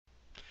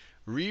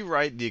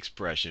rewrite the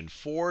expression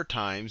 4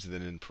 times, and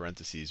then in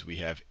parentheses we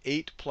have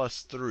 8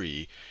 plus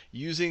 3,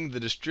 using the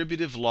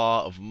distributive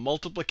law of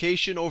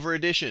multiplication over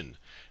addition.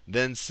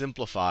 Then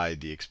simplify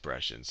the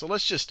expression. So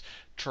let's just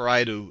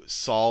try to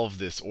solve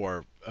this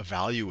or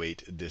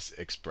evaluate this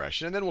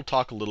expression. And then we'll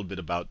talk a little bit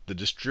about the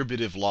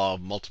distributive law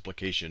of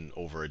multiplication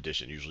over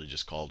addition, usually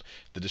just called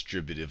the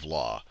distributive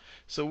law.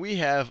 So we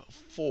have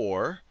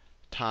 4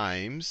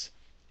 times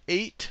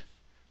 8,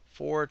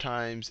 4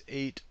 times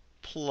 8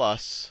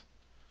 plus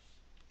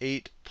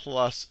 8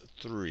 plus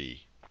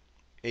 3.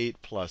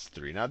 8 plus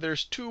 3. Now,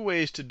 there's two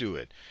ways to do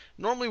it.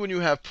 Normally, when you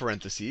have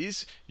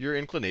parentheses, your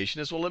inclination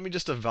is, well, let me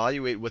just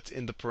evaluate what's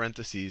in the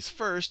parentheses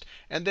first,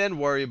 and then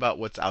worry about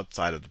what's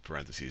outside of the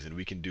parentheses. And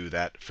we can do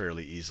that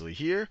fairly easily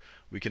here.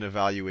 We can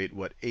evaluate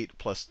what 8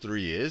 plus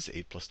 3 is.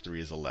 8 plus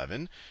 3 is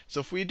 11. So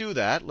if we do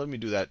that, let me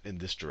do that in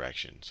this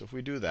direction. So if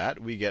we do that,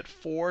 we get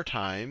 4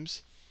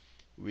 times,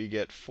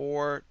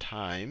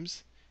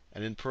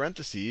 and in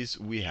parentheses,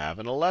 we have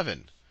an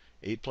 11.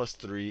 8 plus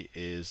 3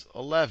 is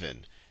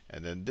 11.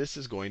 And then this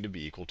is going to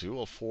be equal to,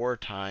 well, 4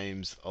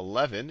 times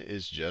 11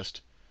 is just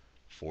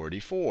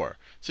 44.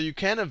 So you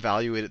can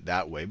evaluate it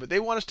that way. But they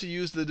want us to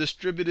use the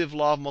distributive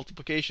law of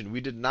multiplication. We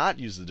did not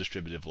use the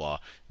distributive law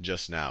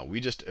just now. We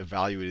just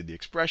evaluated the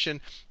expression.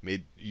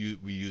 We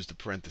used the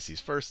parentheses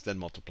first, then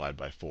multiplied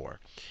by 4.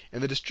 In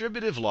the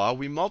distributive law,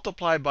 we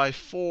multiply by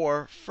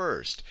 4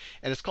 first.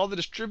 And it's called the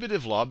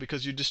distributive law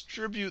because you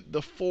distribute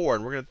the 4.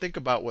 And we're going to think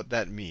about what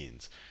that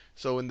means.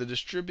 So in the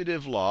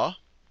distributive law,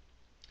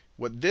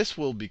 what this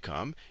will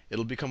become,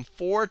 it'll become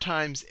 4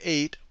 times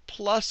 8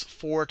 plus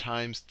 4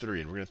 times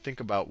 3. And we're going to think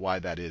about why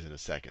that is in a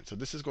second. So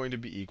this is going to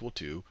be equal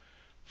to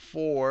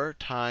 4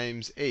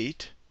 times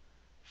 8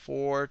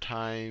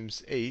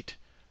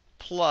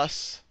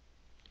 plus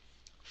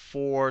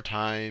 4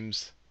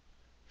 times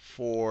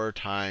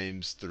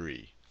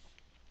 3.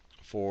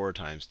 4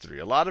 times 3.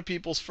 A lot of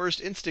people's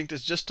first instinct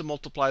is just to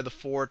multiply the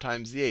 4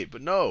 times the 8.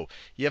 But no,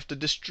 you have to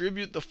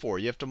distribute the 4.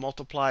 You have to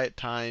multiply it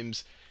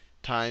times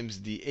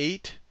the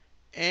 8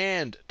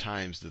 and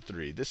times the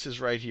 3. This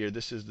is right here.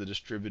 This is the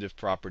distributive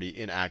property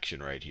in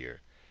action right here.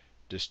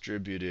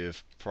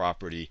 Distributive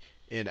property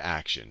in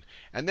action.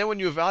 And then when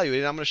you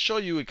evaluate it, I'm going to show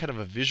you in kind of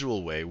a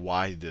visual way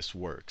why this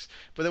works.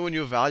 But then when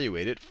you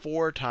evaluate it,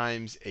 4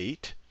 times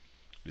 8,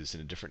 do this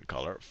in a different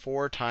color.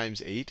 4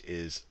 times 8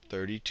 is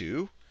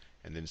 32.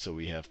 And then so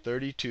we have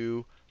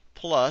 32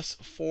 plus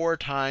 4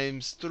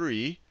 times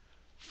 3.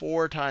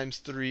 4 times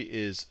 3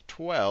 is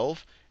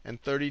 12. And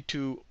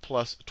 32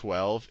 plus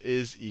 12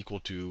 is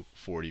equal to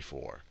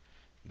 44.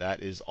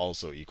 That is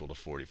also equal to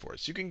 44.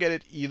 So you can get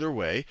it either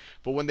way.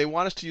 But when they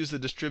want us to use the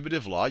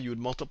distributive law, you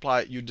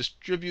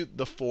distribute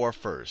the 4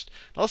 first.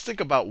 Now let's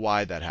think about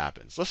why that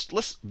happens.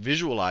 Let's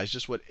visualize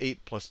just what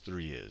 8 plus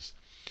 3 is.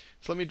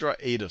 So let me draw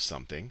 8 of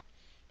something.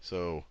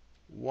 So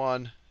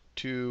 1,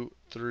 2,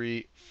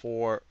 3,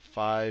 4,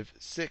 5,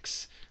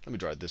 6. Let me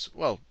draw this.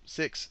 Well,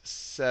 6,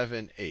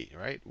 7, 8,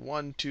 right?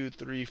 1, 2,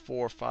 3,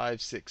 4,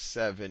 5, 6,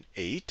 7,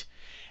 8.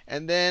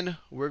 And then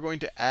we're going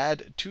to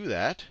add to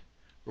that.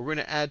 We're going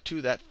to add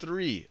to that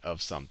 3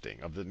 of something,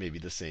 maybe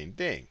the same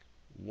thing.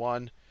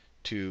 1,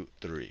 2,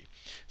 3.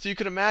 So you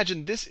can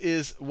imagine this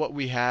is what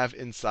we have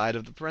inside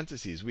of the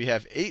parentheses. We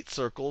have 8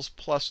 circles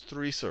plus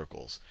 3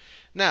 circles.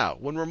 Now,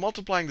 when we're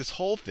multiplying this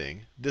whole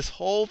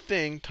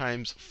thing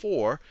times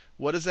 4,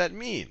 what does that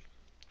mean?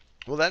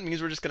 Well, that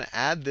means we're just going to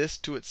add this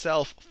to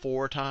itself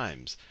 4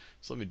 times.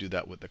 So let me do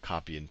that with the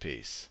copy and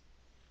paste.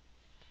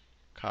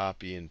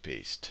 Copy and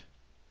paste.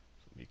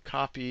 Let me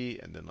copy,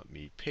 and then let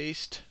me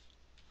paste.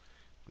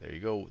 There you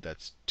go.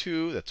 That's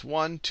 2. That's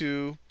 1,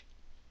 2,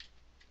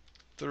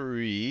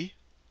 3.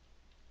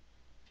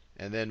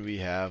 And then we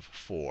have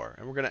 4.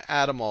 And we're going to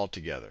add them all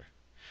together.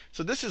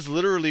 So this is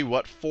literally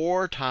what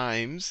 4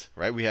 times,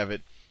 right? We have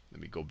it. Let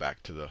me go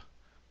back to the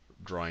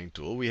drawing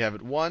tool. We have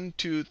it 1,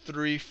 2,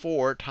 3,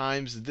 4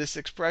 times this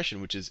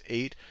expression, which is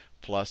 8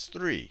 plus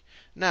 3.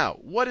 Now,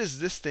 what is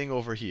this thing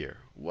over here?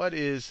 What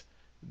is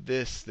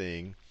this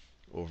thing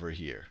over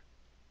here?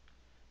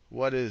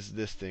 What is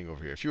this thing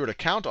over here? If you were to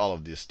count all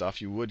of this stuff,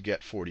 you would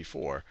get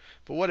 44.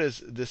 But what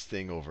is this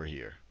thing over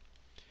here?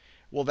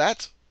 Well,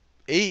 that's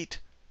 8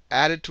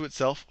 added to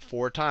itself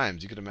 4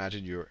 times. You can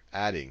imagine you're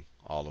adding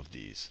all of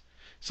these.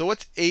 So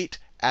what's 8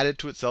 added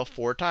to itself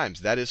 4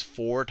 times? That is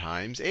 4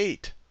 times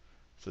 8.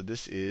 So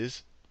this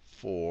is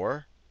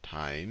 4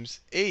 times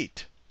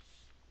 8.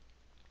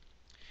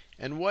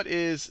 And what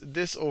is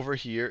this over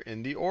here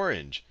in the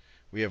orange?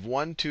 We have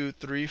 1, 2,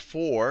 3,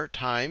 4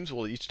 times.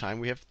 Well, each time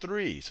we have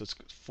 3. So it's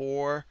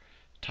 4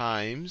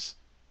 times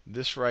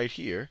this right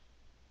here.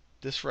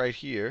 This right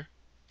here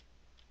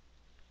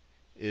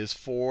is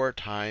 4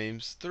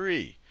 times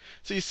 3.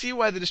 So you see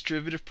why the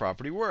distributive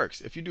property works.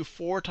 If you do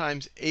 4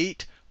 times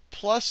 8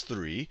 plus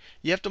 3,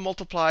 you have to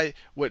multiply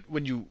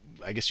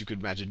I guess you could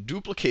imagine,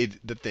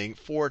 duplicate the thing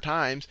 4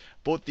 times.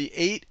 Both the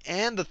 8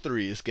 and the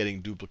 3 is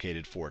getting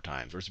duplicated 4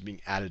 times, or it's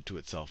being added to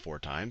itself 4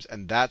 times.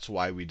 And that's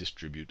why we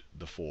distribute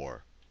the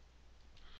 4